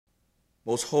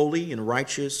Most holy and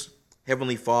righteous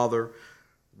Heavenly Father,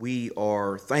 we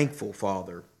are thankful,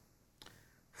 Father,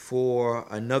 for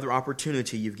another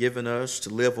opportunity you've given us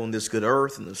to live on this good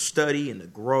earth and to study and to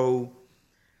grow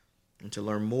and to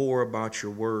learn more about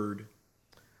your word.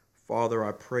 Father,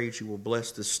 I pray that you will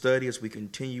bless this study as we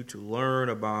continue to learn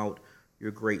about your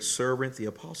great servant, the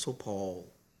Apostle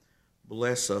Paul.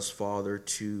 Bless us, Father,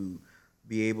 to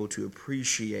be able to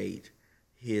appreciate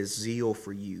his zeal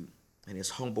for you and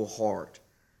his humble heart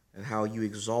and how you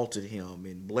exalted him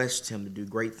and blessed him to do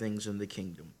great things in the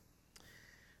kingdom.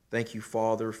 Thank you,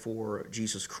 Father, for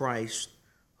Jesus Christ,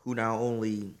 who not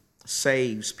only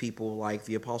saves people like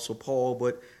the Apostle Paul,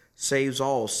 but saves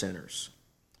all sinners,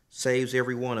 saves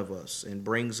every one of us, and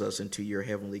brings us into your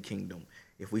heavenly kingdom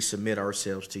if we submit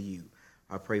ourselves to you.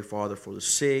 I pray, Father, for the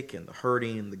sick and the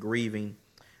hurting and the grieving,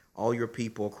 all your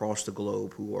people across the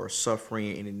globe who are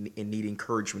suffering and need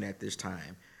encouragement at this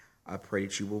time. I pray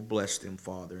that you will bless them,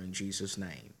 Father, in Jesus'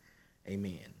 name.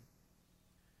 Amen.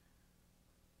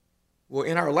 Well,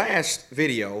 in our last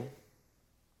video,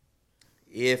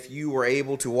 if you were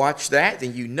able to watch that,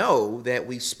 then you know that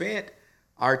we spent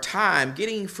our time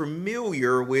getting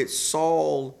familiar with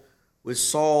Saul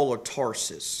of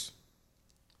Tarsus.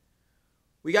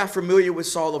 We got familiar with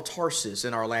Saul of Tarsus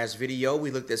in our last video.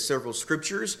 We looked at several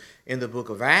scriptures in the book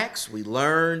of Acts. We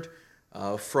learned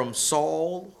from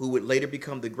Saul, who would later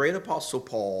become the great apostle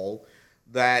Paul,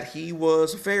 that he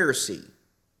was a Pharisee.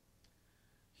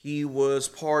 He was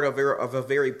part of a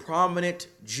very prominent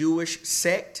Jewish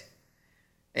sect,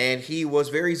 and he was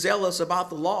very zealous about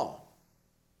the law.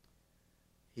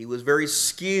 He was very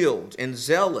skilled and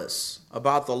zealous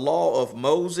about the law of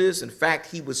Moses. In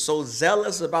fact, he was so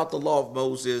zealous about the law of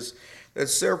Moses that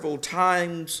several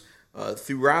times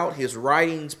throughout his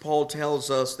writings, Paul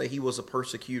tells us that he was a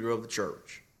persecutor of the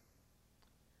church.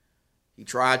 He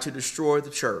tried to destroy the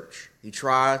church. He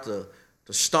tried to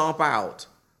stomp out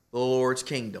the Lord's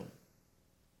kingdom.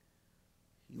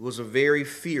 He was a very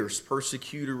fierce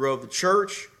persecutor of the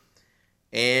church.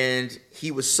 And he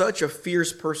was such a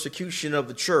fierce persecution of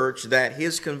the church that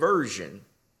his conversion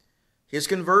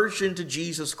to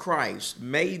Jesus Christ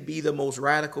may be the most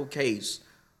radical case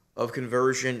of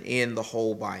conversion in the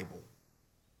whole Bible.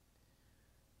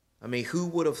 I mean, who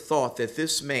would have thought that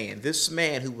this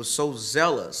man who was so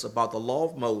zealous about the law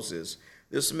of Moses,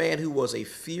 this man who was a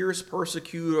fierce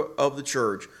persecutor of the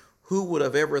church, who would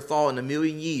have ever thought in a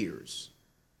million years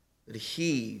that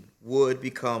he would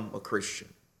become a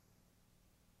Christian?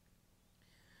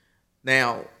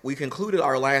 Now, we concluded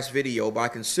our last video by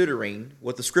considering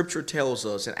what the scripture tells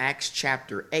us in Acts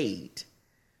chapter 8,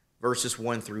 verses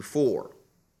 1 through 4.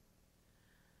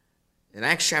 In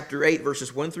Acts chapter 8,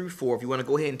 verses 1 through 4, if you want to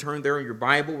go ahead and turn there in your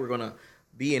Bible, we're going to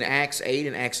be in Acts 8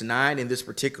 and Acts 9 in this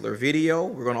particular video.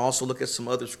 We're going to also look at some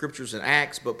other scriptures in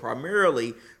Acts, but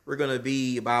primarily we're going to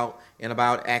be about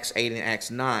Acts 8 and Acts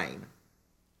 9.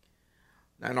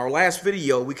 Now, in our last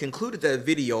video, we concluded that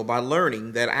video by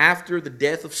learning that after the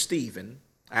death of Stephen,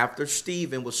 after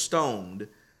Stephen was stoned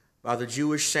by the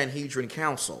Jewish Sanhedrin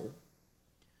Council,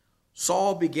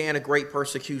 Saul began a great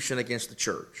persecution against the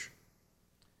church.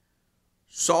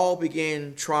 Saul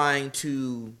began trying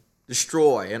to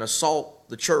destroy and assault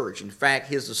the church. In fact,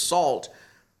 his assault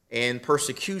and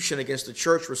persecution against the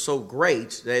church were so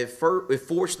great that it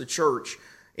forced the church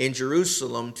in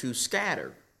Jerusalem to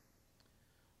scatter.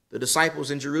 The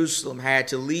disciples in Jerusalem had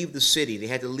to leave the city. They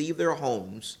had to leave their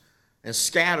homes and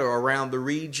scatter around the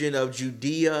region of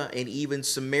Judea and even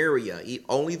Samaria.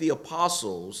 Only the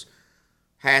apostles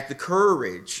had the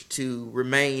courage to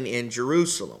remain in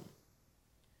Jerusalem.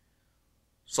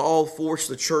 Saul forced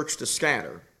the church to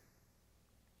scatter.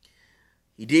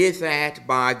 He did that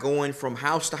by going from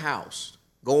house to house,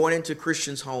 going into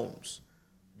Christians' homes,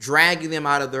 dragging them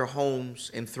out of their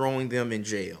homes and throwing them in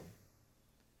jail.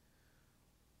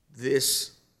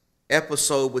 This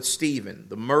episode with Stephen,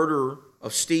 the murder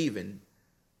of Stephen,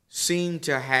 seemed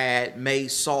to have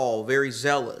made Saul very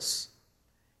zealous,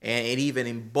 and it even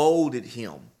emboldened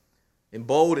him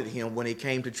when it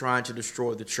came to trying to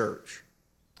destroy the church.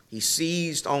 He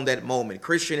seized on that moment.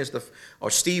 Stephen is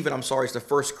the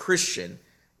first Christian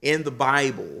in the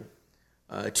Bible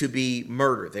to be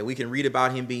murdered. That we can read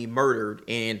about him being murdered,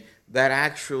 and that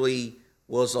actually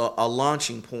was a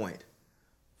launching point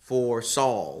for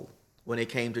Saul when it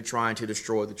came to trying to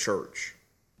destroy the church.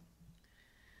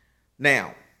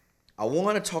 Now, I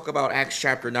want to talk about Acts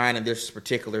chapter 9 in this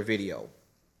particular video.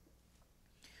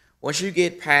 Once you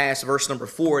get past verse number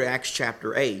 4 to Acts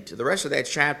chapter 8, the rest of that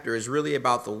chapter is really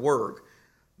about the work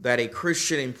that a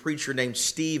Christian and preacher named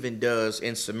Stephen does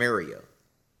in Samaria.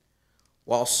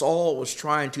 While Saul was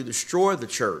trying to destroy the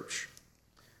church,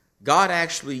 God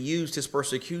actually used his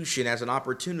persecution as an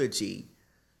opportunity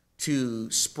to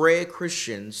spread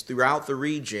Christians throughout the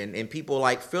region, and people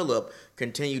like Philip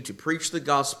continued to preach the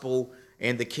gospel,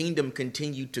 and the kingdom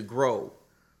continued to grow.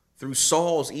 Through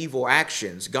Saul's evil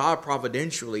actions, God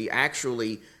providentially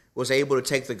actually was able to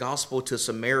take the gospel to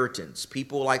Samaritans.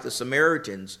 People like the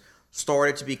Samaritans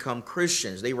started to become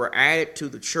Christians. They were added to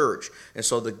the church, and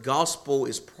so the gospel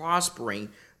is prospering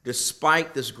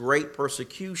despite this great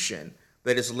persecution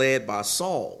that is led by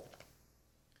Saul.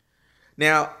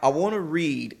 Now, I want to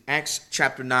read Acts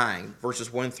chapter 9,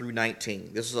 verses 1 through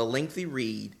 19. This is a lengthy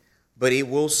read, but it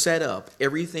will set up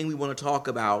everything we want to talk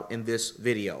about in this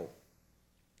video.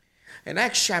 In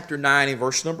Acts chapter 9, in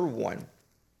verse number 1,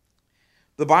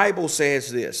 the Bible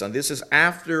says this, and this is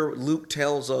after Luke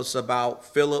tells us about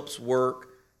Philip's work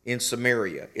in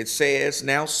Samaria. It says,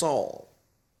 "Now Saul,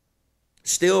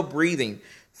 still breathing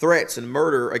threats and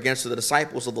murder against the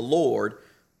disciples of the Lord,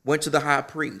 went to the high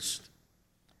priest.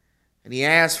 And he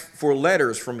asked for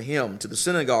letters from him to the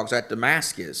synagogues at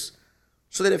Damascus,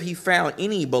 so that if he found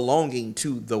any belonging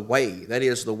to the way, that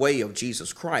is, the way of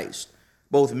Jesus Christ,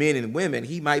 both men and women,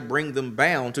 he might bring them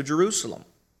bound to Jerusalem.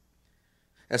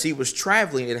 As he was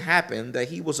traveling, it happened that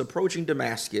he was approaching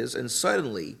Damascus, and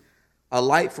suddenly a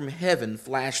light from heaven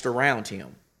flashed around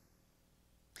him.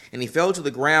 And he fell to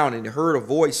the ground and heard a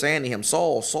voice saying to him,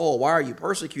 'Saul, Saul, why are you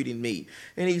persecuting me?'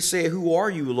 And he said, 'Who are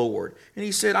you, Lord?' And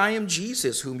he said, 'I am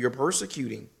Jesus, whom you're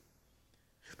persecuting.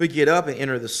 But get up and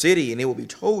enter the city, and it will be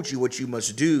told you what you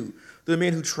must do.' The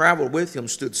men who traveled with him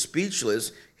stood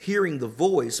speechless, hearing the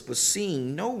voice, but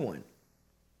seeing no one.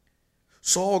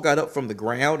 Saul got up from the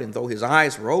ground, and though his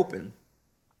eyes were open,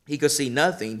 he could see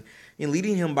nothing. And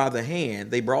leading him by the hand,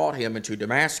 they brought him into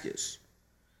Damascus.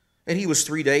 And he was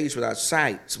 3 days without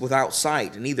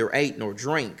sight, and neither ate nor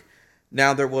drank.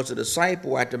 Now there was a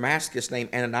disciple at Damascus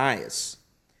named Ananias.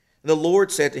 And the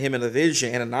Lord said to him in a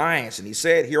vision, 'Ananias,' and he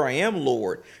said, 'Here I am,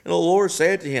 Lord.' And the Lord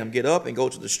said to him, 'Get up and go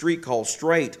to the street called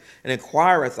Straight, and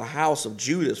inquire at the house of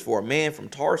Judas for a man from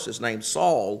Tarsus named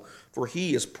Saul, for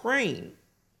he is praying.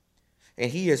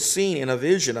 And he has seen in a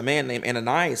vision a man named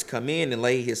Ananias come in and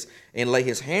lay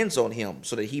his hands on him,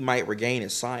 so that he might regain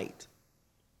his sight.'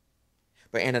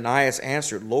 But Ananias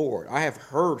answered, 'Lord, I have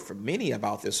heard from many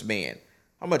about this man,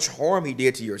 how much harm he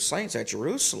did to your saints at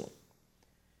Jerusalem.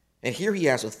 And here he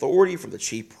has authority from the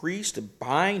chief priest to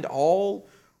bind all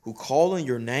who call on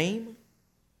your name.'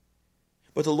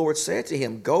 But the Lord said to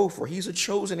him, 'Go, for he's a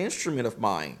chosen instrument of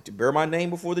mine to bear my name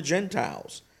before the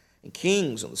Gentiles and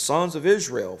kings and the sons of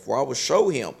Israel, for I will show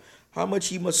him how much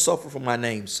he must suffer for my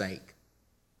name's sake.'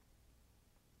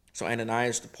 So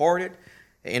Ananias departed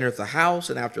and entered the house,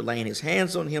 and after laying his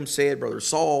hands on him, said, 'Brother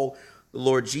Saul, the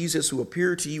Lord Jesus, who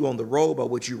appeared to you on the road by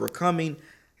which you were coming,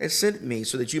 has sent me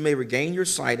so that you may regain your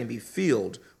sight and be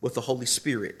filled with the Holy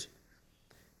Spirit.'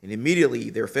 And immediately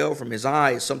there fell from his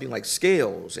eyes something like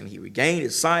scales, and he regained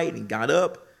his sight and got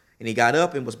up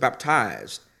and was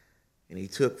baptized. And he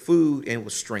took food and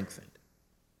was strengthened."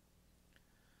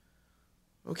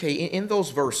 Okay, in those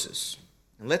verses,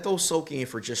 and let those soak in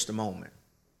for just a moment.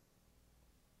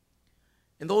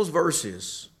 In those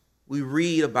verses, we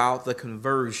read about the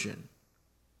conversion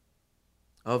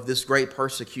of this great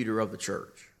persecutor of the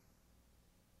church.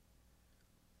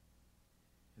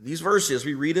 In these verses,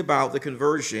 we read about the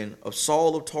conversion of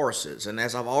Saul of Tarsus. And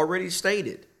as I've already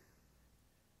stated,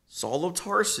 Saul of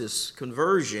Tarsus'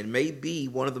 conversion may be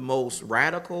one of the most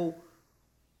radical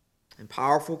and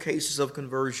powerful cases of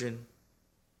conversion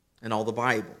in all the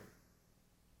Bible.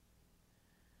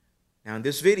 Now, in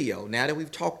this video, now that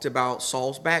we've talked about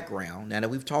Saul's background, now that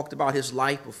we've talked about his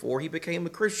life before he became a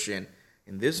Christian,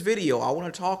 in this video, I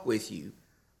want to talk with you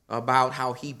about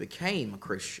how he became a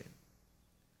Christian.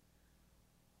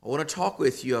 I want to talk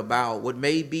with you about what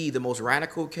may be the most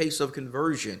radical case of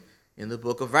conversion in the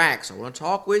book of Acts. I want to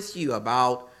talk with you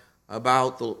about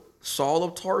the Saul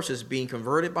of Tarsus being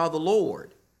converted by the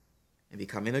Lord and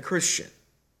becoming a Christian.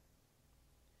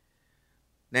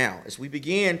 Now, as we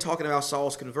begin talking about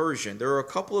Saul's conversion, there are a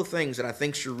couple of things that I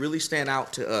think should really stand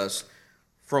out to us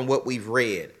from what we've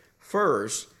read.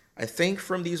 First, I think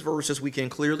from these verses we can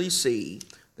clearly see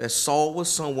that Saul was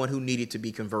someone who needed to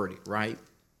be converted, right?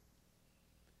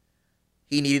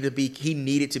 He needed to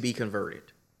be converted.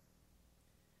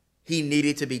 He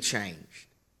needed to be changed.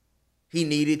 He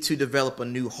needed to develop a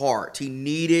new heart. He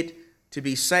needed to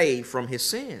be saved from his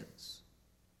sins.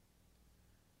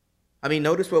 I mean,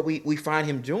 notice what we find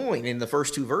him doing in the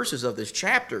first two verses of this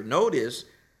chapter. Notice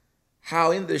how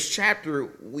in this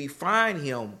chapter we find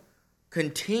him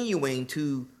continuing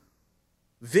to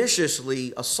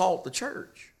viciously assault the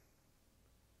church.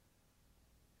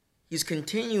 He's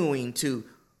continuing to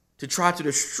to try to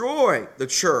destroy the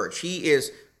church. He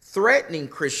is threatening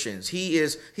Christians. He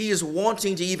is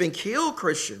wanting to even kill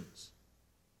Christians.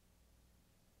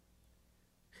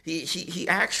 He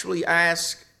actually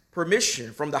asked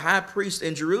permission from the high priest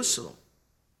in Jerusalem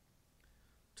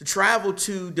to travel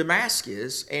to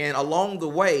Damascus, and along the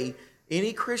way,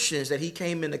 any Christians that he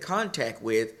came into contact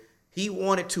with, he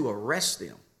wanted to arrest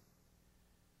them.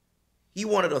 He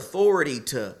wanted authority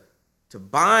to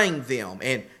bind them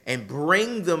and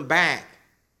bring them back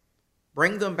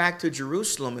to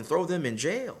Jerusalem and throw them in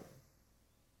jail.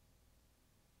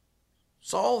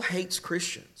 Saul hates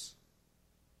Christians.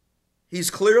 He's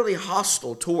clearly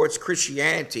hostile towards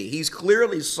Christianity. He's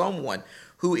clearly someone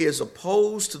who is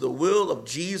opposed to the will of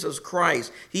Jesus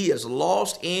Christ. He is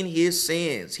lost in his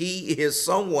sins. He is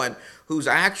someone who's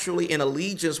actually in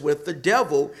allegiance with the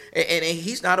devil, and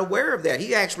he's not aware of that.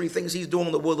 He actually thinks he's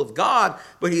doing the will of God,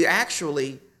 but he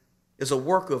actually is a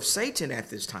work of Satan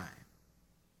at this time.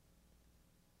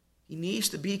 He needs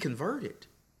to be converted.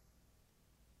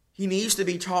 He needs to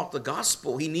be taught the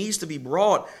gospel. He needs to be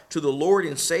brought to the Lord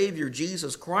and Savior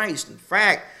Jesus Christ. In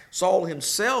fact, Saul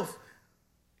himself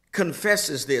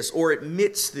confesses this or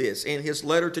admits this in his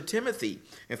letter to Timothy.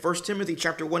 In 1 Timothy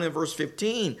chapter 1 and verse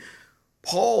 15,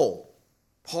 Paul,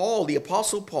 the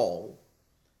Apostle Paul,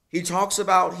 he talks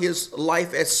about his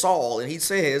life as Saul, and he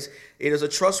says, "It is a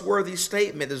trustworthy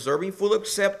statement deserving full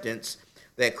acceptance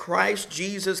that Christ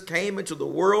Jesus came into the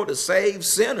world to save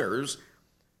sinners,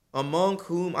 among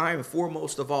whom I am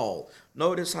foremost of all."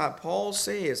 Notice how Paul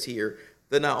says here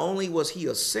that not only was he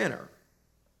a sinner,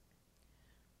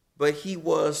 but he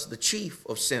was the chief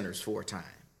of sinners for a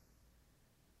time.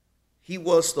 He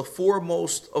was the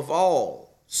foremost of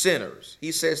all sinners.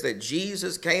 He says that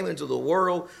Jesus came into the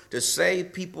world to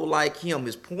save people like him.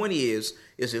 His point is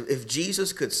if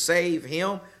Jesus could save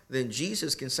him, then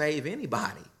Jesus can save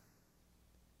anybody.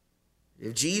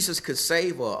 If Jesus could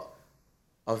save a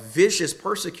vicious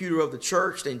persecutor of the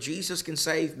church, then Jesus can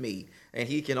save me, and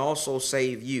he can also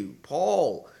save you.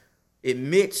 Paul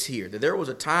admits here that there was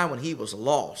a time when he was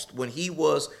lost, when he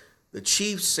was the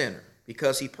chief sinner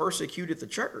because he persecuted the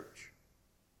church.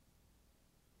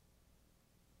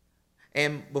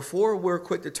 And before we're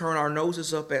quick to turn our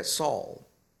noses up at Saul,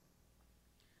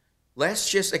 let's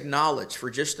just acknowledge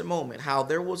for just a moment how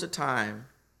there was a time,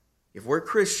 if we're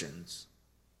Christians,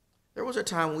 there was a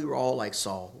time when we were all like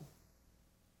Saul.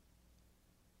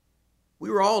 We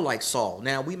were all like Saul.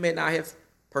 Now, we may not have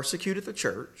persecuted the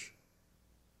church.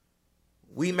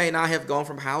 We may not have gone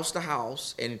from house to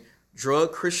house and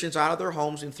drug Christians out of their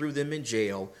homes and threw them in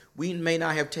jail. We may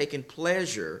not have taken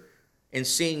pleasure in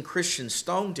seeing Christians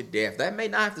stoned to death. That may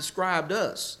not have described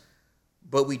us,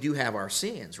 but we do have our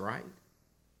sins, right?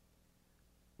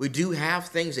 We do have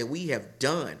things that we have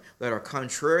done that are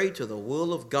contrary to the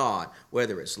will of God,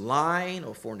 whether it's lying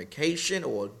or fornication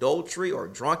or adultery or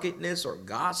drunkenness or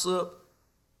gossip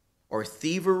or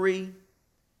thievery.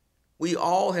 We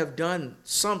all have done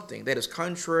something that is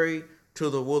contrary to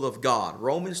the will of God.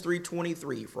 Romans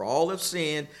 3:23, for all have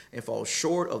sinned and fall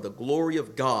short of the glory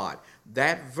of God.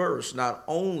 That verse not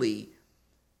only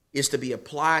is to be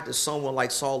applied to someone like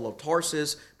Saul of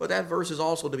Tarsus, but that verse is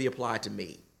also to be applied to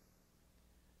me.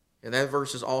 And that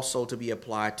verse is also to be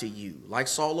applied to you. Like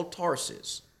Saul of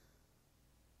Tarsus,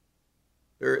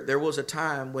 there was a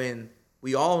time when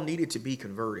we all needed to be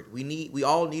converted. We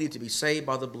all needed to be saved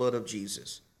by the blood of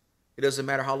Jesus. It doesn't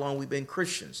matter how long we've been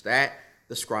Christians. That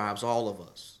describes all of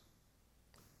us.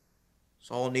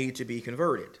 Saul needed to be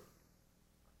converted.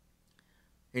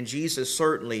 And Jesus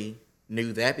certainly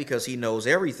knew that because he knows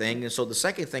everything. And so the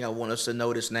second thing I want us to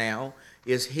notice now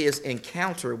is his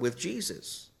encounter with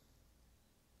Jesus.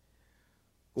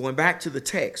 Going back to the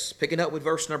text, picking up with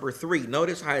verse number 3,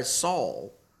 notice how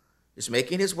Saul is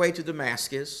making his way to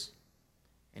Damascus,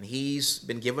 and he's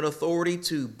been given authority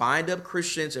to bind up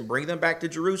Christians and bring them back to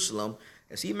Jerusalem.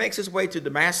 As he makes his way to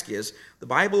Damascus, the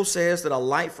Bible says that a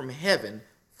light from heaven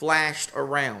flashed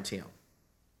around him.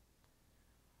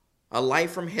 A light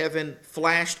from heaven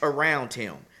flashed around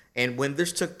him. And when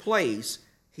this took place,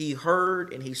 he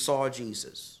heard and he saw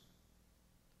Jesus.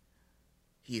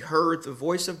 He heard the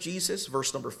voice of Jesus,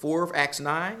 verse number 4 of Acts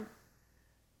 9.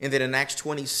 And then in Acts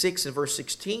 26 and verse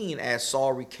 16, as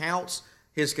Saul recounts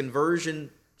his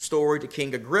conversion story to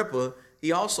King Agrippa,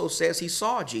 he also says he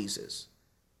saw Jesus.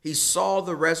 He saw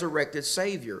the resurrected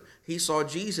Savior. He saw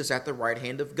Jesus at the right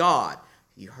hand of God.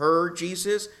 He heard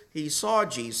Jesus, he saw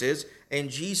Jesus, and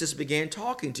Jesus began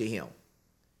talking to him.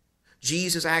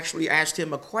 Jesus actually asked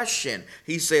him a question.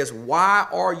 He says, "Why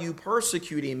are you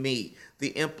persecuting me?" The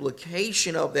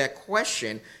implication of that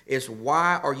question is,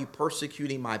 why are you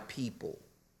persecuting my people?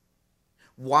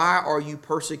 Why are you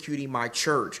persecuting my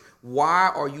church?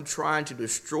 Why are you trying to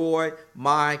destroy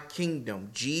my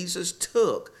kingdom? Jesus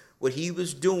took what he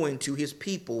was doing to his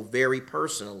people very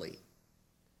personally.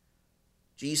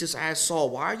 Jesus asked Saul,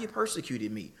 why are you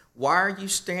persecuting me? Why are you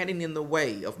standing in the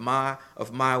way of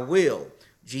my will?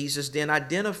 Jesus then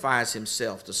identifies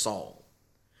himself to Saul.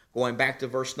 Going back to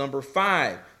verse number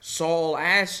 5, Saul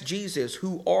asked Jesus,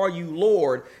 who are you,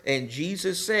 Lord? And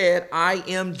Jesus said, I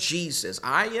am Jesus.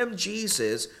 I am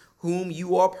Jesus whom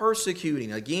you are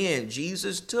persecuting. Again,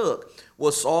 Jesus took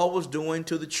what Saul was doing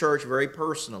to the church very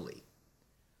personally.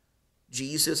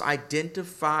 Jesus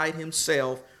identified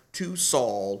himself to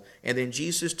Saul, and then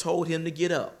Jesus told him to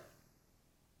get up.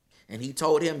 And he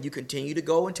told him, you continue to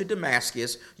go into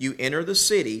Damascus, you enter the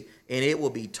city, and it will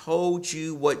be told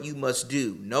you what you must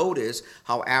do. Notice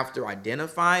how after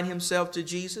identifying himself to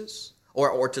Jesus,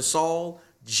 or to Saul,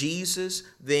 Jesus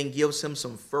then gives him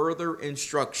some further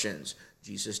instructions.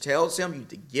 Jesus tells him, you need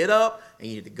to get up and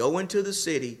you need to go into the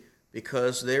city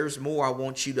because there's more I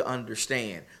want you to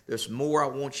understand. There's more I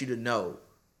want you to know.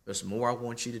 There's more I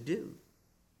want you to do.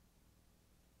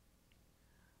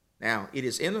 Now, it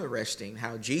is interesting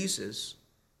how Jesus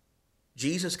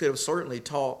could have certainly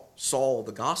taught Saul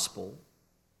the gospel.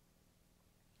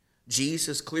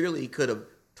 Jesus clearly could have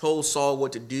told Saul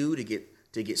what to do to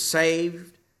get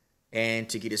saved and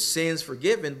to get his sins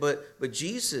forgiven, but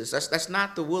Jesus, that's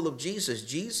not the will of Jesus.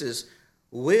 Jesus'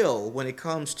 will when it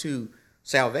comes to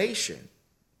salvation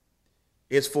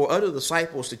is for other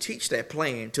disciples to teach that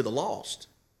plan to the lost.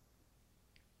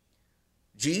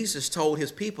 Jesus told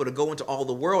his people to go into all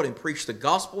the world and preach the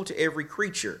gospel to every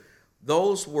creature.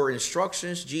 Those were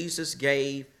instructions Jesus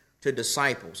gave to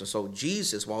disciples. And so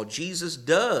Jesus, while Jesus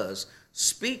does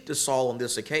speak to Saul on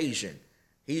this occasion,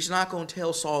 he's not going to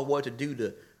tell Saul what to do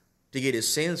to get his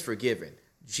sins forgiven.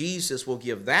 Jesus will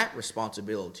give that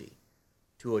responsibility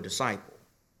to a disciple.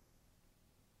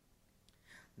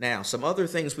 Now, some other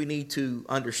things we need to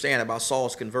understand about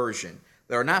Saul's conversion.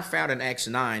 They are not found in Acts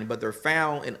 9, but they're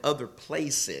found in other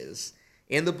places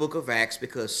in the book of Acts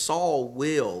because Saul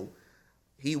will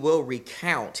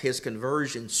recount his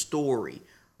conversion story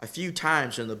a few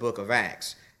times in the book of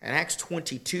Acts. In Acts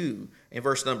 22, in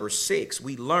verse number 6,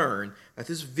 we learn that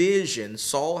this vision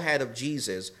Saul had of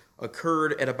Jesus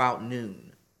occurred at about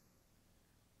noon.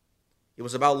 It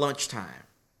was about lunchtime.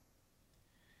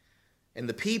 And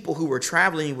the people who were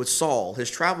traveling with Saul, his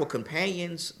travel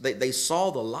companions, they saw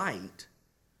the light.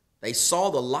 They saw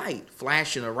the light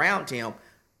flashing around him,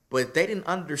 but they didn't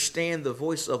understand the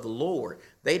voice of the Lord.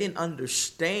 They didn't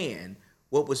understand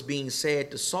what was being said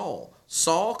to Saul.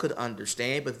 Saul could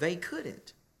understand, but they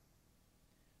couldn't.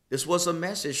 This was a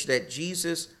message that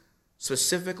Jesus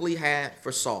specifically had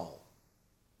for Saul.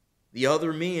 The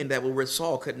other men that were with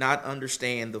Saul could not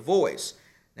understand the voice.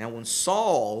 Now, when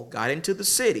Saul got into the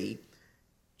city,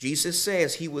 Jesus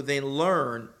says he would then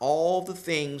learn all the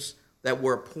things that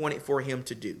were appointed for him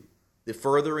to do. The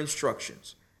further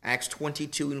instructions. Acts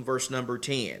 22 and verse number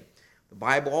 10. The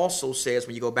Bible also says,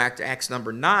 when you go back to Acts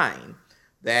number 9,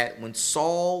 that when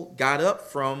Saul got up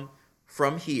from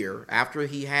here, after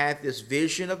he had this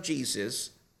vision of Jesus,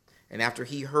 and after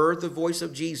he heard the voice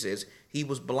of Jesus, he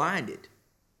was blinded.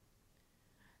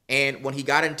 And when he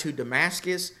got into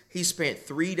Damascus, he spent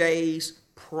 3 days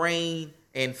praying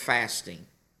and fasting.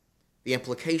 The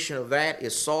implication of that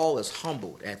is Saul is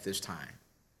humbled at this time.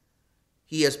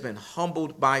 He has been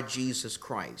humbled by Jesus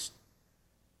Christ.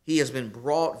 He has been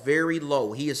brought very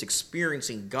low. He is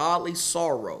experiencing godly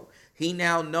sorrow. He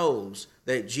now knows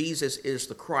that Jesus is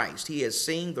the Christ. He has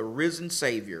seen the risen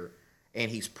Savior, and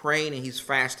he's praying and he's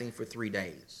fasting for 3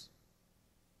 days.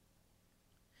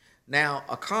 Now,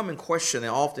 a common question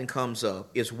that often comes up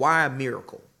is why a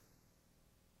miracle?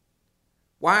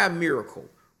 Why a miracle?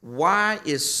 Why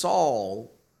is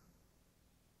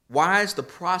the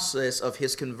process of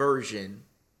his conversion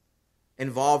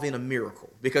involving a miracle?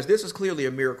 Because this is clearly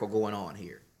a miracle going on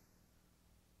here.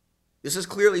 This is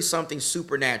clearly something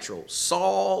supernatural.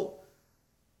 Saul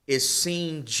is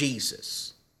seeing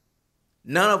Jesus.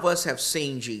 None of us have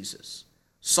seen Jesus.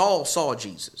 Saul saw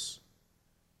Jesus.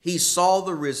 He saw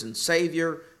the risen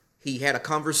Savior. He had a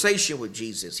conversation with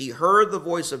Jesus. He heard the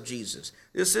voice of Jesus.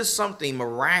 This is something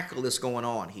miraculous going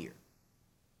on here.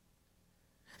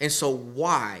 And so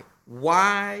why?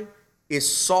 Why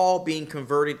is Saul being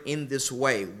converted in this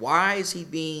way? Why is he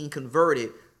being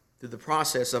converted through the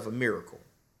process of a miracle?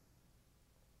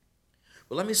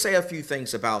 Well, let me say a few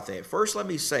things about that. First, let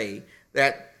me say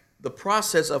that the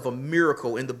process of a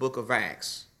miracle in the book of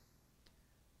Acts,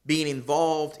 being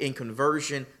involved in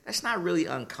conversion, that's not really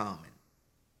uncommon.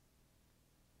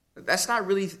 That's not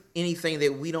really anything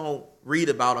that we don't read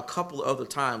about a couple of other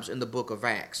times in the book of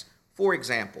Acts. For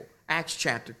example, Acts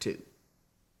chapter 2.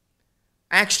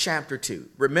 Acts chapter 2.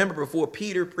 Remember, before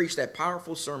Peter preached that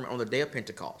powerful sermon on the day of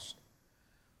Pentecost,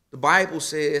 the Bible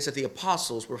says that the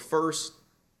apostles were first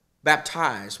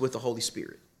baptized with the Holy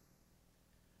Spirit.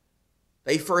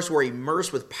 They first were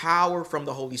immersed with power from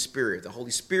the Holy Spirit. The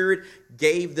Holy Spirit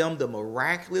gave them the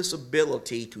miraculous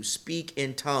ability to speak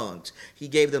in tongues. He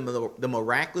gave them the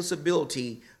miraculous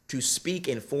ability to speak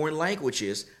in foreign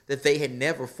languages that they had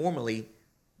never formerly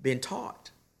been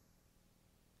taught.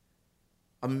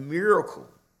 A miracle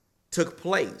took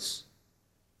place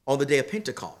on the day of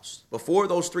Pentecost. Before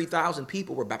those 3,000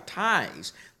 people were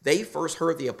baptized, they first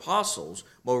heard the apostles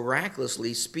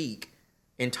miraculously speak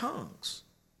in tongues.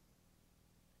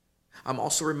 I'm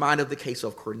also reminded of the case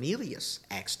of Cornelius,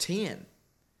 Acts 10.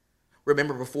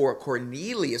 Remember, before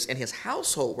Cornelius and his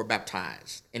household were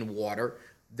baptized in water,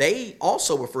 they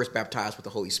also were first baptized with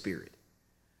the Holy Spirit.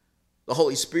 The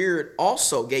Holy Spirit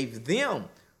also gave them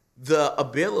the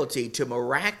ability to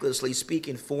miraculously speak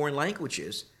in foreign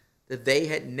languages that they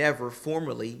had never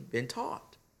formerly been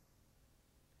taught.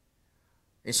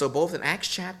 And so both in Acts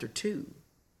chapter 2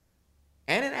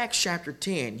 and in Acts chapter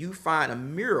 10, you find a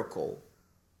miracle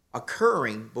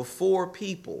occurring before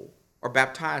people are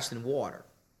baptized in water.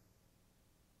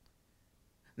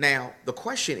 Now, the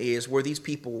question is, were these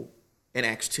people in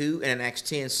Acts 2 and in Acts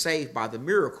 10 saved by the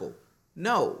miracle?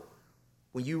 No.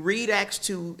 When you read Acts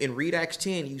 2 and read Acts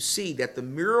 10, you see that the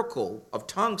miracle of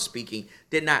tongue speaking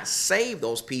did not save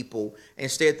those people.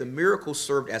 Instead, the miracle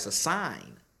served as a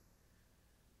sign.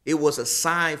 It was a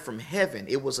sign from heaven.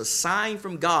 It was a sign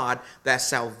from God that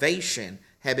salvation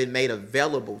had been made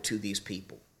available to these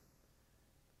people.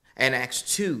 And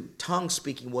Acts 2, tongue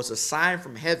speaking was a sign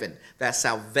from heaven that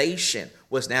salvation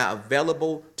was now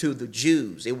available to the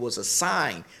Jews. It was a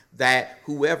sign that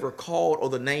whoever called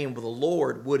on the name of the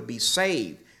Lord would be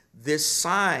saved. This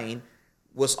sign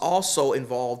was also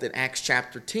involved in Acts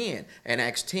chapter 10. In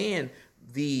Acts 10,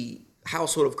 the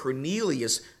household of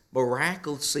Cornelius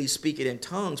miraculously speaking in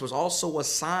tongues was also a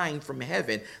sign from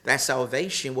heaven that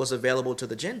salvation was available to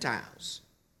the Gentiles,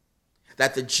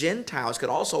 that the Gentiles could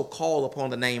also call upon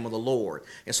the name of the Lord.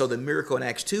 And so the miracle in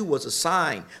Acts 2 was a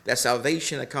sign that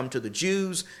salvation had come to the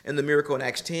Jews, and the miracle in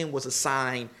Acts 10 was a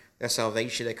sign that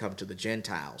salvation had come to the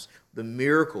Gentiles. The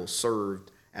miracle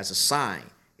served as a sign.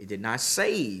 It did not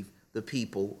save the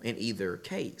people in either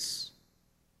case.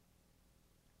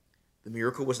 The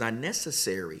miracle was not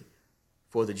necessary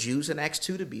for the Jews in Acts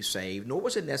 2 to be saved, nor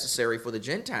was it necessary for the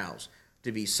Gentiles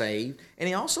to be saved, and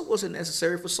it also wasn't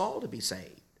necessary for Saul to be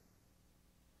saved.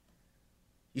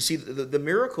 You see, the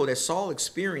miracle that Saul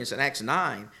experienced in Acts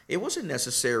 9, it wasn't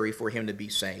necessary for him to be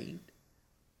saved.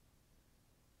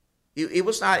 It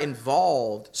was not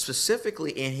involved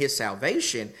specifically in his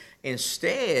salvation.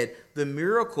 Instead, the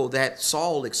miracle that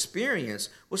Saul experienced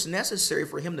was necessary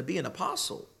for him to be an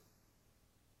apostle.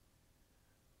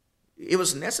 It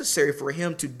was necessary for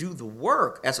him to do the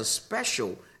work as a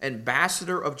special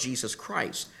ambassador of Jesus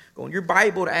Christ. Go in your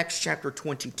Bible to Acts chapter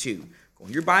 22. Go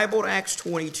in your Bible to Acts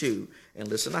 22 and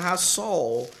listen to how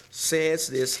Saul says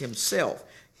this himself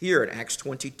here in Acts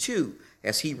 22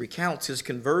 as he recounts his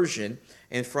conversion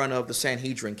in front of the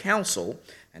Sanhedrin council.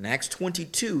 In Acts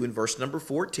 22 in verse number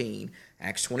 14,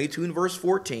 Acts 22 in verse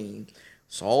 14,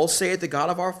 Saul said, "The God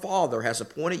of our father has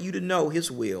appointed you to know his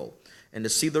will and to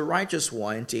see the righteous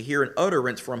one and to hear an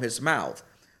utterance from his mouth.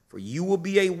 For you will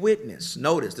be a witness."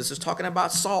 Notice, this is talking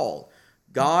about Saul.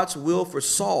 God's will for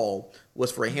Saul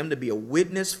was for him to be a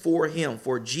witness for him,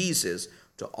 for Jesus,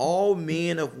 to all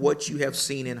men of what you have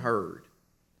seen and heard.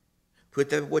 Put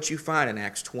that what you find in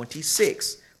Acts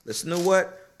 26. Listen to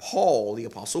what Paul, the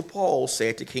Apostle Paul,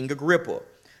 said to King Agrippa.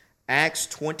 Acts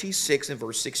 26 and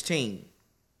verse 16.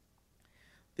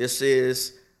 This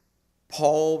is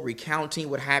Paul recounting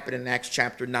what happened in Acts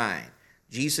chapter 9.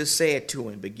 Jesus said to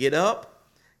him, "But get up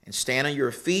and stand on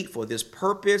your feet, for this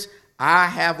purpose I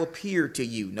have appeared to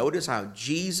you." Notice how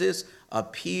Jesus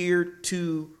appeared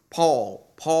to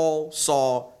Paul. Paul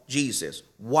saw Jesus.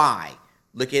 Why?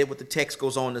 Look at what the text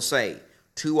goes on to say.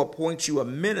 "To appoint you a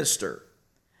minister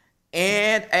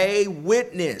and a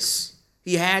witness."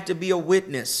 He had to be a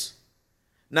witness,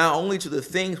 not only to the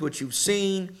things which you've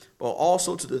seen, but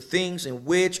also to the things in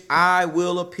which I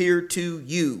will appear to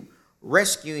you,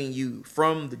 rescuing you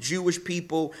from the Jewish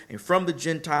people and from the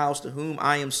Gentiles to whom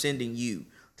I am sending you,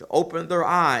 to open their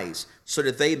eyes so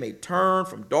that they may turn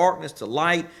from darkness to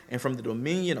light and from the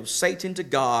dominion of Satan to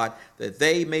God, that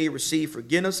they may receive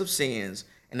forgiveness of sins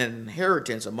and an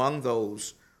inheritance among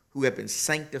those who have been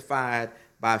sanctified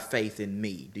by faith in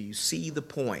me. Do you see the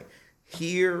point?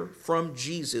 Here from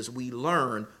Jesus, we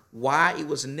learn why it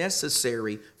was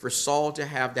necessary for Saul to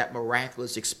have that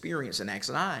miraculous experience in Acts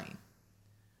 9.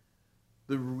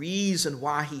 The reason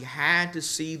why he had to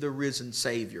see the risen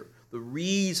Savior, the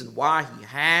reason why he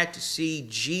had to see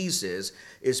Jesus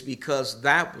is because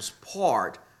that was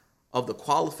part of the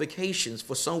qualifications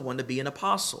for someone to be an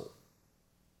apostle.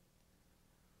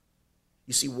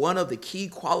 You see, one of the key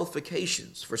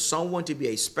qualifications for someone to be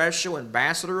a special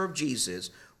ambassador of Jesus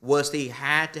was they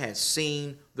had to have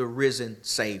seen the risen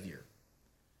Savior.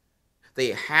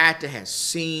 They had to have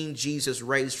seen Jesus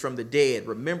raised from the dead.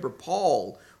 Remember,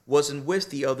 Paul wasn't with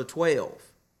the other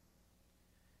 12.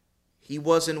 He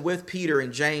wasn't with Peter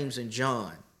and James and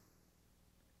John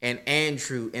and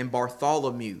Andrew and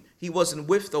Bartholomew. He wasn't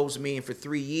with those men for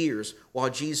 3 years while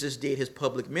Jesus did his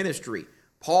public ministry.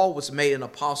 Paul was made an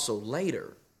apostle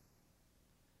later.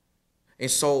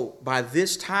 And so by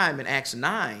this time in Acts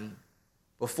 9,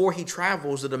 before he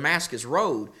travels the Damascus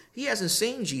road, he hasn't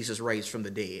seen Jesus raised from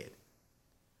the dead.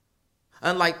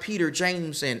 Unlike Peter,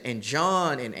 James, and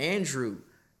John and Andrew,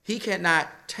 he cannot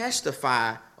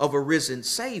testify of a risen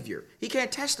Savior. He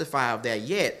can't testify of that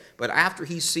yet. But after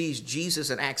he sees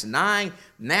Jesus in Acts 9,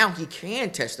 now he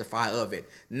can testify of it.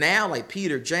 Now, like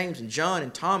Peter, James, and John,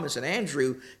 and Thomas, and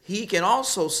Andrew, he can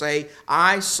also say,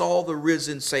 I saw the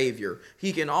risen Savior.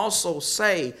 He can also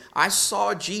say, I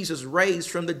saw Jesus raised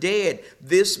from the dead.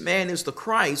 This man is the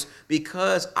Christ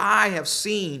because I have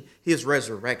seen his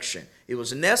resurrection. It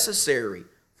was necessary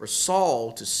for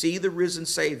Saul to see the risen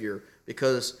Savior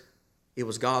because it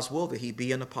was God's will that he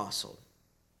be an apostle.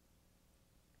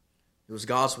 It was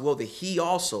God's will that he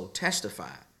also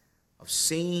testify of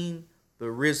seeing the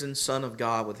risen Son of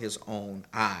God with his own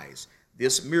eyes.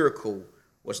 This miracle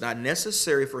was not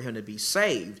necessary for him to be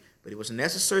saved, but it was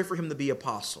necessary for him to be an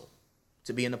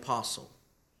apostle.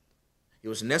 It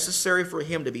was necessary for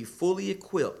him to be fully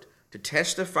equipped to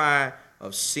testify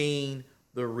of seeing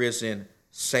the risen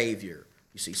Savior.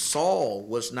 You see, Saul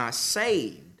was not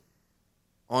saved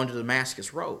on the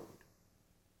Damascus road.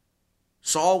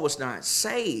 Saul was not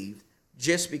saved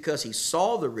just because he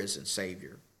saw the risen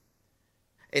Savior.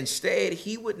 Instead,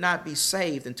 he would not be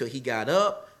saved until he got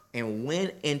up and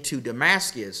went into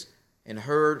Damascus and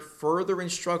heard further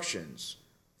instructions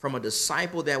from a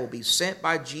disciple that will be sent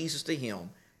by Jesus to him.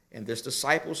 And this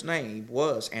disciple's name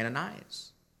was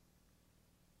Ananias.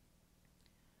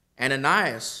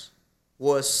 Ananias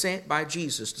was sent by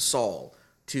Jesus to Saul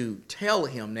to tell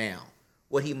him now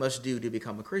what he must do to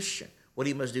become a Christian, what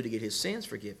he must do to get his sins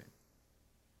forgiven.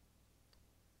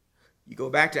 You go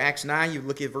back to Acts 9, you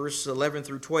look at verses 11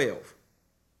 through 12.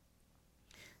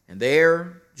 And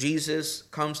there Jesus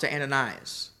comes to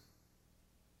Ananias.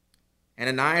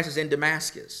 Ananias is in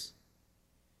Damascus.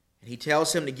 And he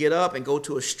tells him to get up and go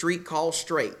to a street called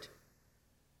Straight.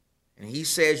 And he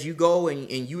says, you go and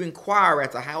you inquire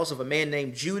at the house of a man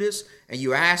named Judas, and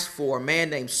you ask for a man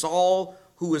named Saul,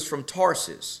 who is from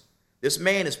Tarsus. This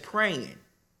man is praying.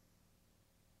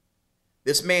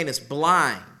 This man is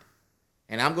blind.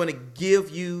 And I'm going to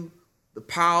give you the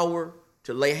power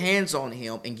to lay hands on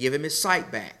him and give him his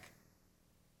sight back.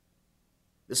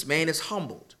 This man is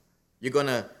humbled. You're going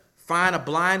to find a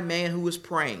blind man who is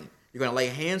praying. You're going to lay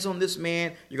hands on this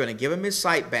man. You're going to give him his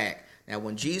sight back. Now,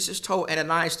 when Jesus told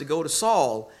Ananias to go to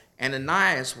Saul,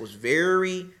 Ananias was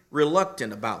very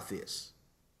reluctant about this.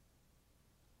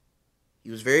 He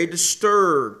was very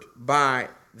disturbed by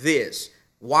this.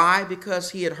 Why?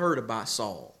 Because he had heard about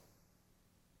Saul.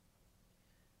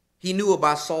 He knew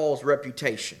about Saul's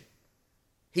reputation.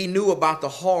 He knew about the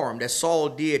harm that Saul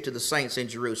did to the saints in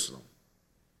Jerusalem.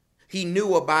 He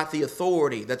knew about the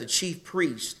authority that the chief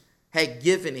priest had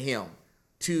given him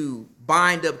to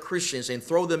bind up Christians and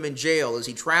throw them in jail as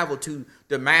he traveled to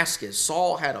Damascus.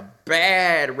 Saul had a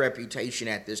bad reputation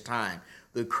at this time.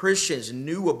 The Christians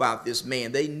knew about this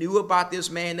man. They knew about this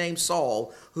man named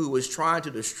Saul who was trying to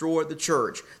destroy the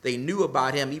church. They knew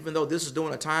about him, even though this is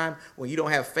during a time when you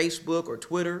don't have Facebook or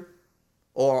Twitter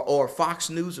or Fox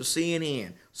News or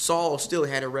CNN. Saul still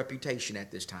had a reputation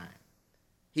at this time.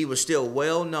 He was still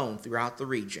well known throughout the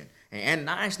region. And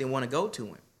Ananias didn't want to go to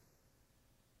him.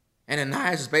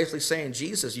 Ananias is basically saying,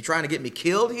 Jesus, you trying to get me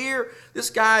killed here? This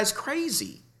guy is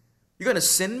crazy. You're going to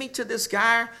send me to this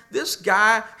guy? This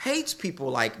guy hates people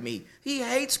like me. He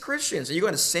hates Christians. And you're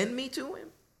going to send me to him?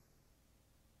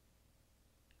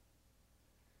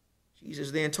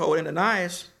 Jesus then told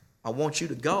Ananias, I want you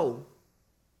to go.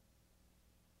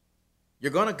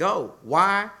 You're going to go.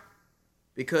 Why?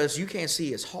 Because you can't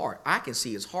see his heart. I can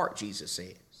see his heart, Jesus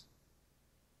says.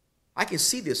 I can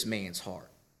see this man's heart.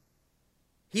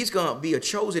 He's going to be a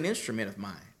chosen instrument of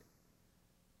mine.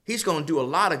 He's going to do a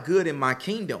lot of good in my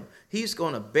kingdom. He's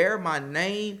going to bear my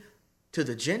name to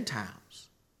the Gentiles,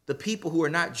 the people who are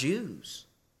not Jews.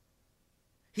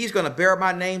 He's going to bear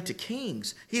my name to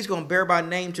kings. He's going to bear my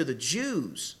name to the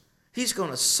Jews. He's going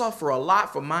to suffer a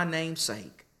lot for my name's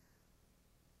sake.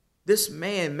 This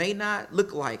man may not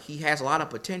look like he has a lot of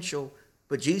potential,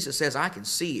 but Jesus says, I can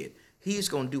see it. He's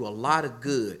going to do a lot of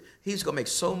good. He's going to make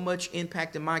so much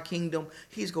impact in my kingdom.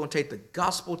 He's going to take the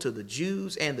gospel to the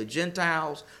Jews and the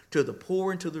Gentiles, to the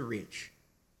poor and to the rich.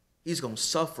 He's going to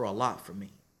suffer a lot for me.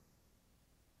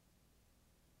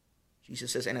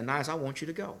 Jesus says, Ananias, I want you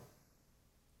to go.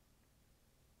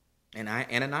 And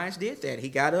Ananias did that. He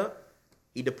got up.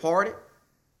 He departed.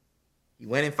 He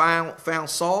went and found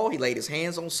Saul. He laid his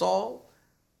hands on Saul,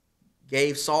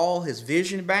 gave Saul his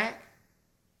vision back.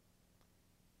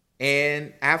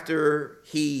 And after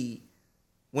he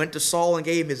went to Saul and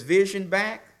gave him his vision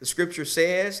back, the scripture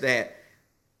says that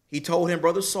he told him,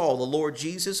 Brother Saul, the Lord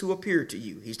Jesus who appeared to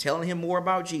you. He's telling him more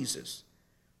about Jesus.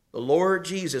 The Lord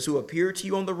Jesus who appeared to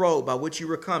you on the road by which you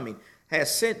were coming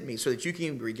has sent me so that you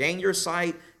can regain your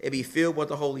sight and be filled with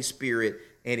the Holy Spirit.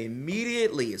 And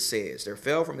immediately, it says, there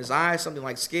fell from his eyes something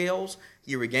like scales.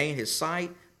 He regained his sight,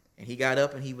 and he got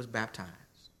up and he was baptized.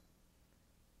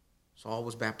 Saul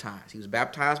was baptized. He was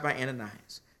baptized by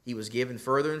Ananias. He was given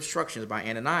further instructions by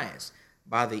Ananias.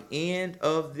 By the end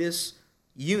of this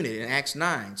unit in Acts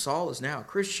 9, Saul is now a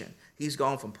Christian. He's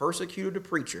gone from persecutor to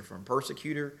preacher, from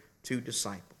persecutor to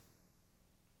disciple.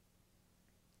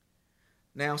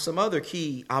 Now, some other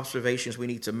key observations we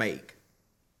need to make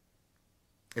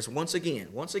is once again,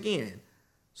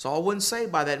 Saul wasn't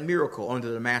saved by that miracle on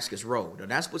the Damascus road. Now,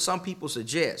 that's what some people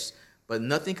suggest, but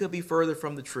nothing could be further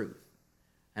from the truth.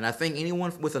 And I think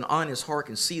anyone with an honest heart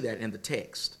can see that in the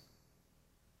text.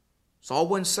 Saul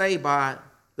wasn't saved by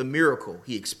the miracle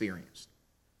he experienced.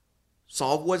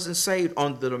 Saul wasn't saved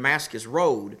on the Damascus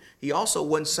road. He also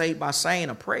wasn't saved by saying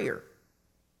a prayer.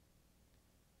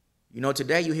 You know,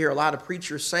 today you hear a lot of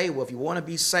preachers say, well, if you want to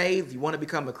be saved, if you want to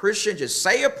become a Christian, just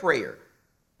say a prayer.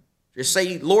 Just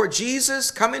say, Lord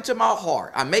Jesus, come into my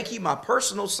heart. I make you my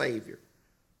personal Savior.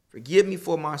 Forgive me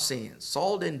for my sins.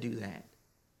 Saul didn't do that.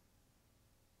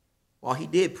 While he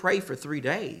did pray for 3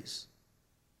 days,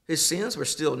 his sins were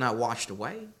still not washed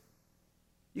away.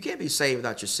 You can't be saved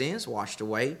without your sins washed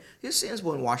away. His sins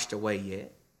weren't washed away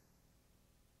yet.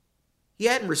 He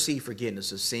hadn't received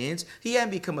forgiveness of sins. He hadn't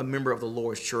become a member of the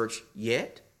Lord's church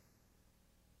yet.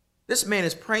 This man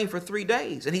is praying for 3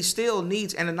 days, and he still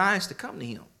needs Ananias to come to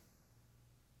him.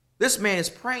 This man is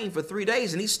praying for 3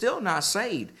 days, and he's still not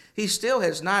saved. He still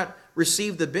has not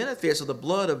received the benefits of the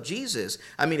blood of Jesus.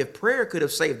 I mean, if prayer could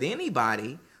have saved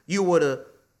anybody, you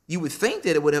would think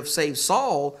that it would have saved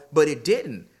Saul, but it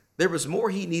didn't. There was more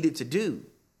he needed to do.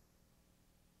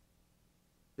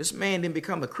 This man didn't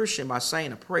become a Christian by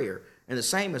saying a prayer, and the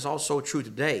same is also true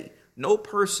today. No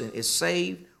person is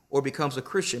saved or becomes a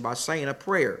Christian by saying a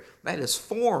prayer. That is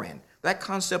foreign. That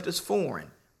concept is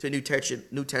foreign to New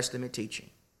Testament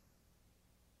teaching.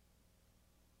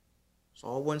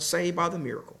 Saul wasn't saved by the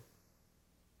miracle.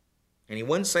 And he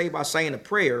wasn't saved by saying a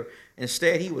prayer.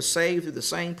 Instead, he was saved through the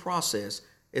same process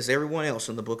as everyone else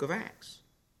in the book of Acts.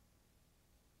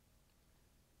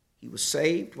 He was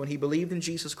saved when he believed in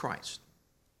Jesus Christ.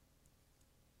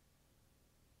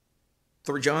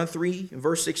 Through John 3 and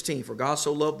verse 16, for God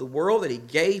so loved the world that he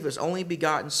gave his only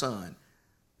begotten Son,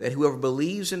 that whoever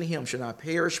believes in him shall not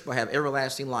perish but have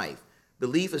everlasting life.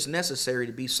 Belief is necessary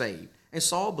to be saved. And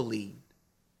Saul believed.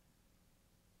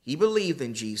 He believed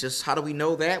in Jesus. How do we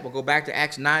know that? We'll go back to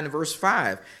Acts 9 and verse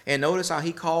 5. And notice how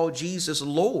he called Jesus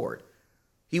Lord.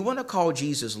 He wouldn't have called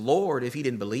Jesus Lord if he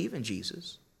didn't believe in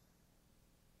Jesus.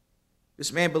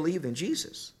 This man believed in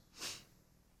Jesus.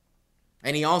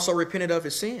 And he also repented of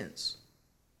his sins.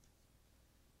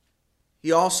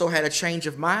 He also had a change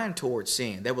of mind towards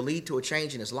sin that would lead to a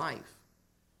change in his life.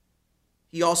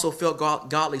 He also felt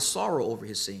godly sorrow over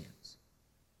his sins.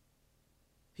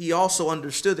 He also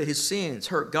understood that his sins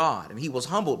hurt God, and he was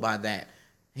humbled by that.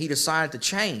 He decided to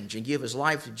change and give his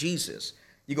life to Jesus.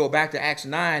 You go back to Acts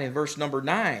 9 and verse number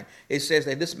 9. It says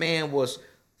that this man was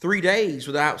 3 days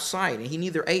without sight, and he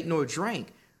neither ate nor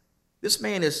drank. This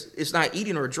man is not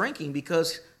eating or drinking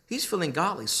because he's feeling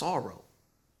godly sorrow.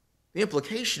 The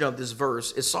implication of this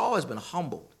verse is Saul has been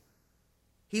humbled.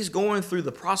 He's going through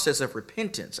the process of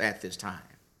repentance at this time.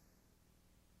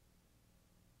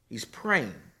 He's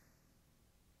praying.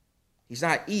 He's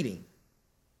not eating.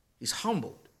 He's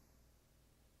humbled.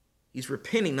 He's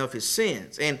repenting of his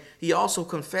sins. And he also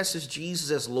confesses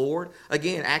Jesus as Lord.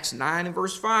 Again, Acts 9 and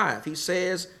verse 5. He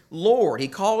says, Lord. He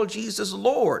called Jesus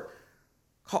Lord.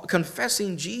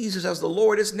 Confessing Jesus as the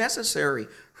Lord is necessary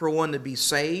for one to be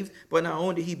saved. But not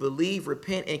only did he believe,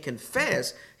 repent, and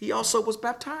confess, he also was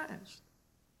baptized.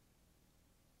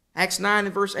 Acts 9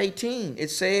 and verse 18, it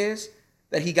says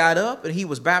that he got up and he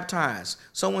was baptized.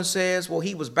 Someone says, well,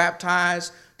 he was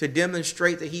baptized to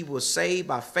demonstrate that he was saved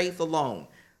by faith alone.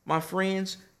 My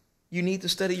friends, you need to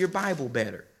study your Bible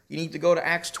better. You need to go to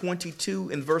Acts 22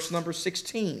 and verse number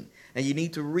 16, and you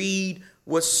need to read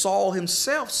what Saul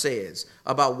himself says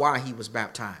about why he was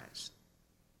baptized.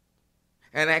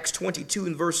 And Acts 22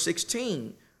 and verse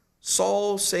 16,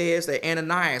 Saul says that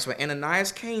Ananias, when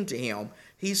Ananias came to him,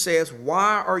 he says,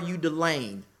 why are you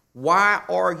delaying? Why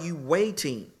are you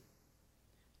waiting?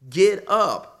 Get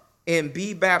up and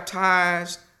be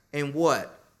baptized and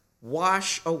what?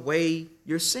 Wash away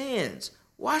your sins.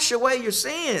 Wash away your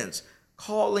sins,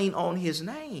 calling on his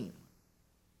name.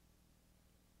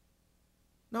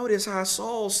 Notice how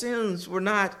Saul's sins were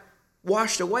not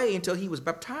washed away until he was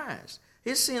baptized.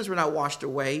 His sins were not washed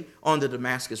away on the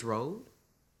Damascus road.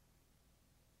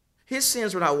 His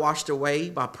sins were not washed away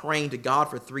by praying to God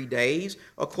for 3 days.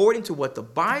 According to what the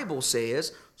Bible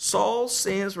says, Saul's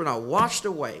sins were not washed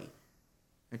away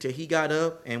until he got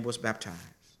up and was baptized.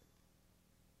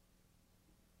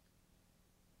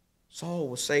 Saul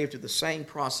was saved through the same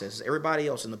process as everybody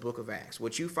else in the book of Acts.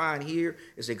 What you find here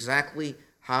is exactly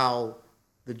how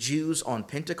the Jews on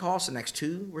Pentecost in Acts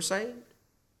 2 were saved.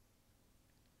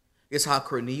 It's how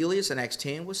Cornelius in Acts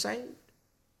 10 was saved.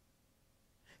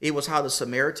 It was how the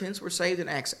Samaritans were saved in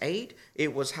Acts 8.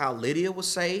 It was how Lydia was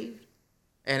saved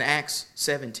in Acts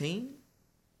 17.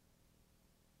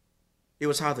 It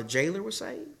was how the jailer was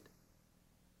saved.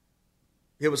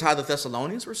 It was how the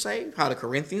Thessalonians were saved, how the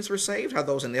Corinthians were saved, how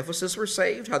those in Ephesus were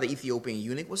saved, how the Ethiopian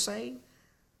eunuch was saved.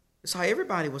 It's how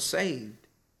everybody was saved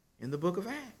in the book of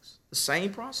Acts. The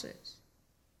same process.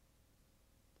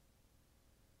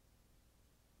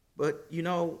 But, you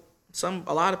know, some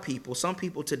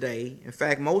people today, in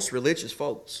fact, most religious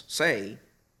folks say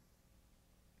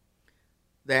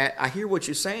that I hear what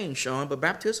you're saying, Sean, but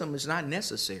baptism is not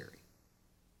necessary.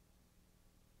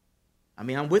 I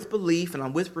mean, I'm with belief and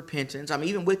I'm with repentance. I'm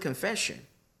even with confession.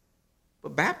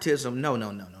 But baptism, no.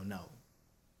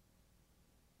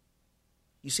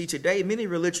 You see, today, many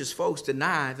religious folks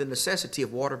deny the necessity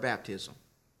of water baptism.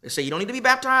 They say you don't need to be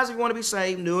baptized if you want to be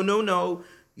saved. No.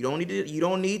 You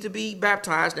don't need to be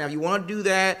baptized. Now, if you want to do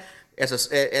that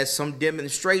as some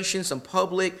demonstration, some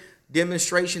public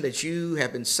demonstration that you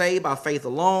have been saved by faith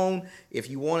alone, if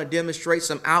you want to demonstrate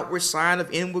some outward sign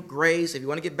of inward grace, if you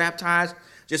want to get baptized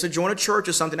just to join a church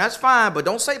or something, that's fine. But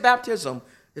don't say baptism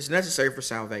is necessary for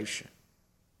salvation.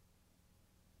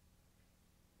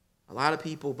 A lot of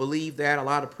people believe that. A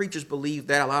lot of preachers believe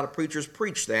that. A lot of preachers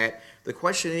preach that. The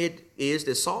question is,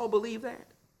 did Saul believe that?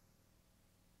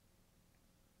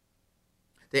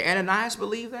 Did Ananias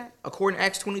believe that? According to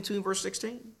Acts 22, verse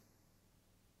 16.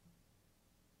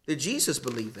 Did Jesus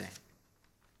believe that?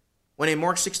 When in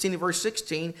Mark 16, verse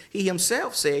 16, he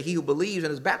himself said, he who believes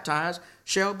and is baptized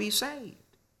shall be saved.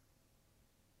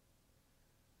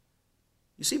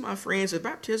 You see, my friends, that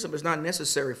baptism is not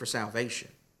necessary for salvation.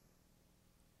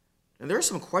 And there are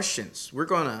some questions we're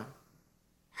going to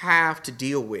have to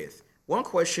deal with. One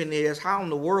question is, how in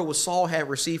the world would Saul have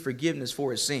received forgiveness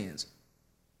for his sins?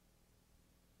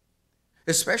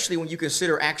 Especially when you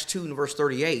consider Acts 2 and verse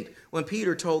 38, when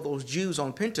Peter told those Jews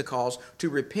on Pentecost to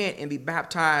repent and be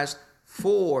baptized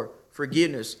for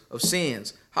forgiveness of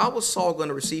sins. How was Saul going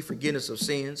to receive forgiveness of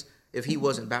sins if he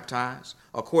wasn't baptized,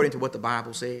 according to what the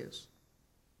Bible says?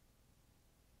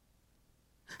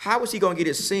 How was he going to get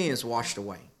his sins washed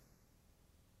away?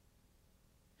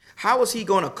 How was he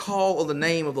going to call on the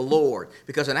name of the Lord?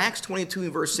 Because in Acts 22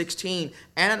 and verse 16,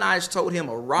 Ananias told him,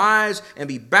 arise and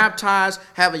be baptized,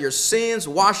 having your sins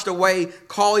washed away,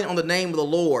 calling on the name of the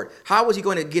Lord. How was he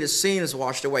going to get his sins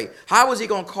washed away? How was he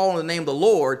going to call on the name of the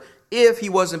Lord if he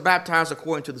wasn't baptized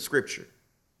according to the scripture?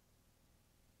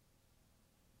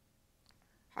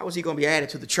 How was he going to be added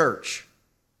to the church?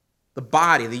 The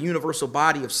body, the universal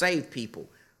body of saved people.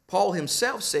 Paul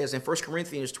himself says in 1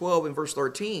 Corinthians 12 and verse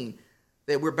 13,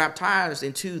 that we're baptized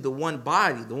into the one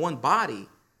body. The one body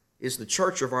is the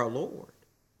church of our Lord.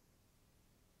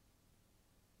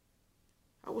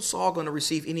 How was Saul going to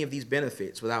receive any of these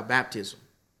benefits without baptism?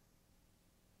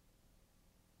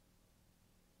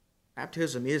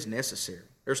 Baptism is necessary.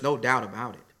 There's no doubt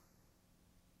about it.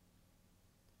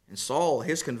 And Saul,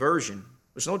 his conversion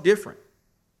was no different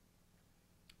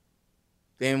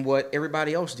than what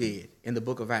everybody else did in the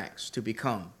book of Acts to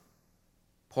become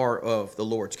part of the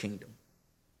Lord's kingdom.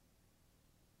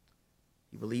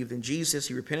 He believed in Jesus.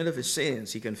 He repented of his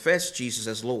sins. He confessed Jesus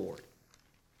as Lord.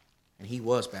 And he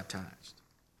was baptized.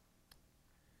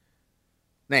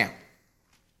 Now,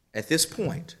 at this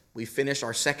point, we finished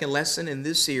our second lesson in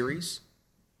this series.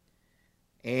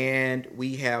 And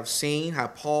we have seen how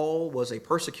Paul was a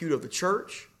persecutor of the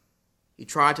church. He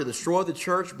tried to destroy the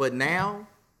church, but now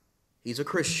he's a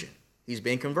Christian. He's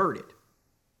been converted.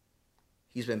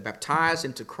 He's been baptized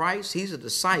into Christ. He's a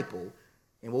disciple.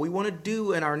 And what we want to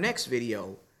do in our next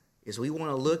video is we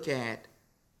want to look at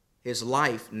his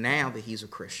life now that he's a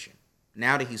Christian,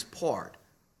 now that he's part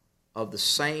of the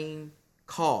same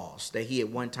cause that he at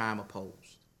one time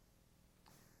opposed.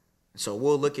 And so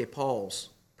we'll look at Paul's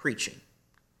preaching.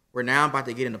 We're now about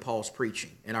to get into Paul's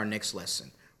preaching in our next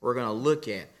lesson. We're going to look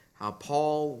at how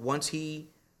Paul, once he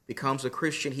becomes a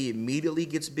Christian, he immediately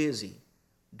gets busy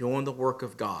doing the work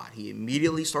of God. He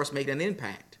immediately starts making an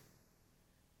impact.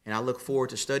 And I look forward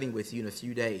to studying with you in a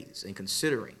few days and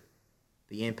considering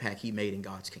the impact he made in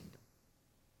God's kingdom.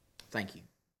 Thank you.